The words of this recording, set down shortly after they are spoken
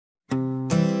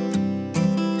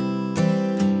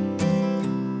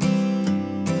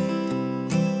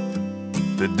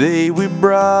The day we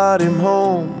brought him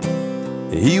home,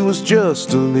 he was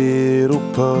just a little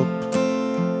pup,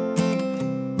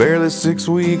 barely 6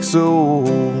 weeks old.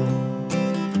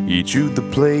 He chewed the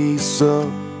place up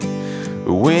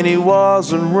when he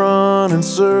wasn't running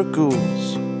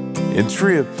circles and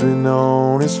tripping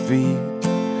on his feet.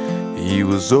 He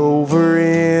was over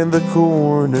in the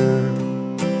corner,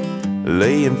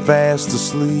 laying fast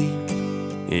asleep.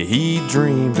 He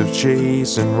dreamed of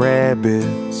chasing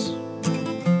rabbits,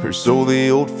 or so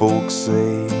the old folks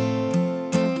say.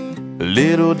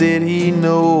 Little did he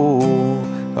know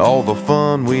all the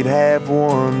fun we'd have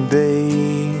one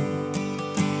day.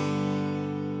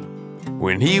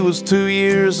 When he was 2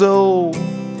 years old,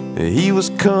 he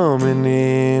was coming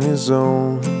in his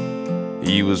own.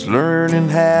 He was learning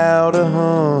how to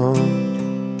hunt,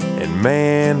 and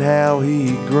man, how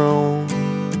he'd grown.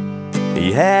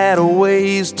 He had a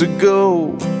ways to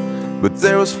go, but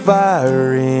there was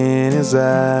fire in his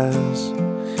eyes.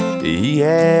 He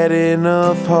had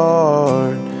enough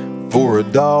heart for a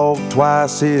dog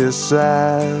twice his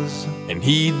size. And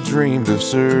he dreamed of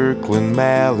circling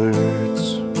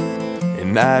mallards,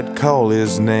 and I'd call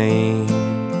his name.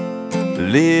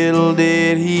 Little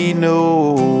did he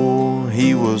know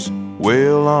he was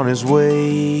well on his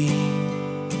way.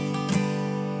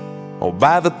 Oh,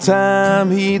 by the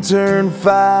time he turned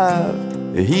 5,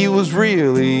 he was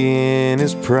really in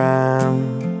his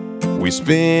prime. We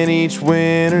spent each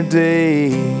winter day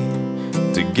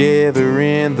together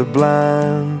in the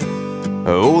blind.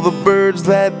 Oh, the birds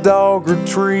that dog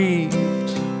retrieved,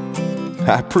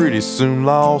 I pretty soon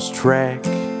lost track.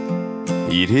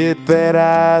 He'd hit that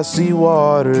icy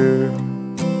water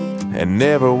and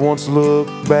never once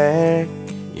looked back.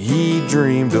 He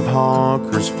dreamed of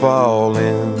honkers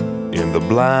falling in the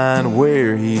blind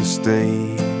where he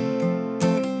stayed.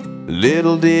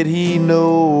 Little did he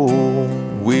know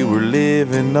we were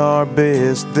living our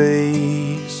best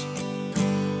days.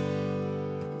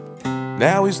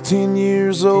 Now he's 10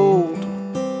 years old,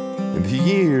 and the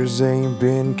years ain't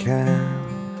been kind.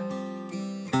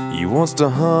 He wants to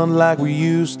hunt like we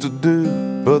used to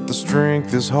do, but the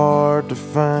strength is hard to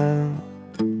find.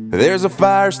 There's a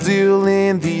fire still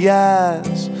in the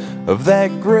eyes of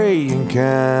that gray and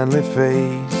kindly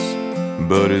face,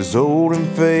 but his old and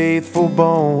faithful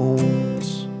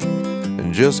bones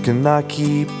just cannot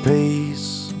keep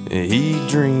pace. He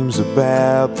dreams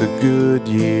about the good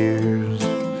years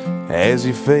as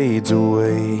he fades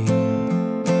away.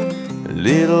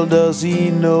 Little does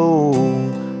he know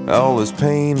all his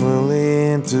pain will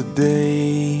end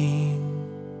today.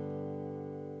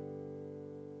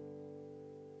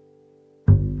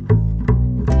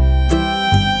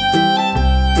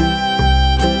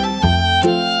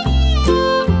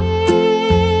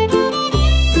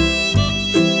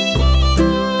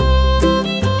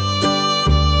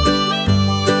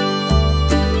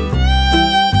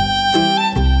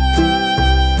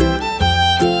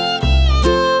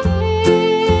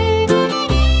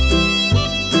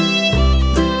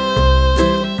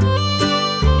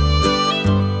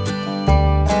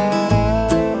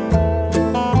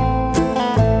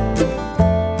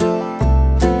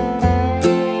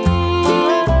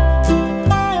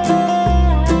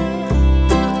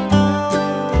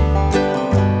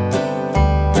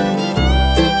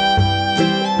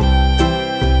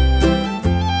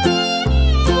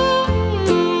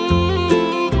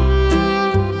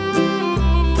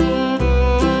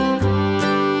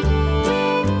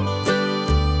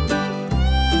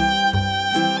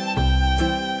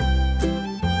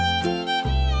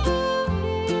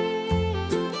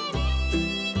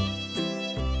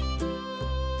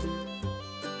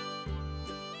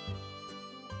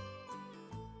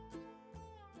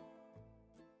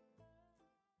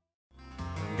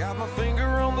 Got my finger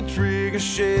on the trigger,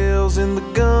 shells in the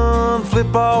gun.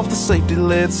 Flip off the safety,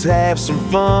 let's have some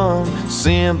fun.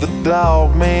 Send the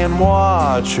dog man,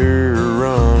 watch her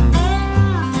run.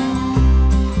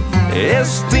 It's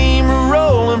steam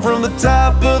rolling from the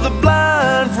top of the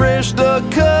blind. Fresh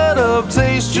duck cut up,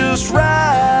 tastes just right.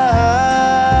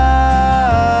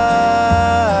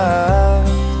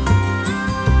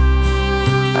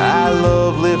 I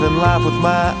love living life with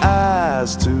my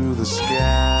eyes to the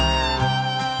sky.